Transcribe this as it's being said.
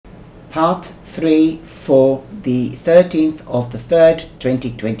part 3 for the 13th of the 3rd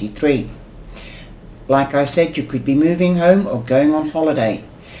 2023. Like I said, you could be moving home or going on holiday.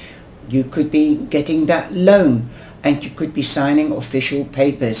 You could be getting that loan, and you could be signing official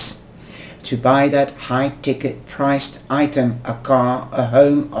papers to buy that high ticket priced item, a car, a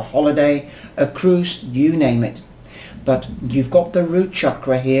home, a holiday, a cruise, you name it. But you've got the root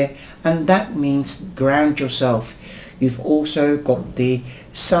chakra here, and that means ground yourself. You've also got the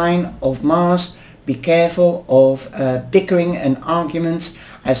sign of Mars. Be careful of bickering and arguments,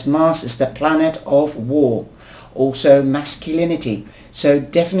 as Mars is the planet of war. Also masculinity. So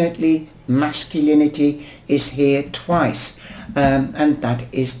definitely masculinity is here twice, and that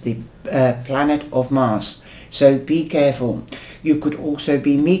is the planet of Mars. So be careful. You could also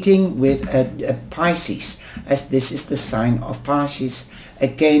be meeting with a Pisces, as this is the sign of Pisces.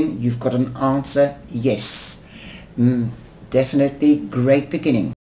 Again, you've got an answer, yes. Definitely great beginning.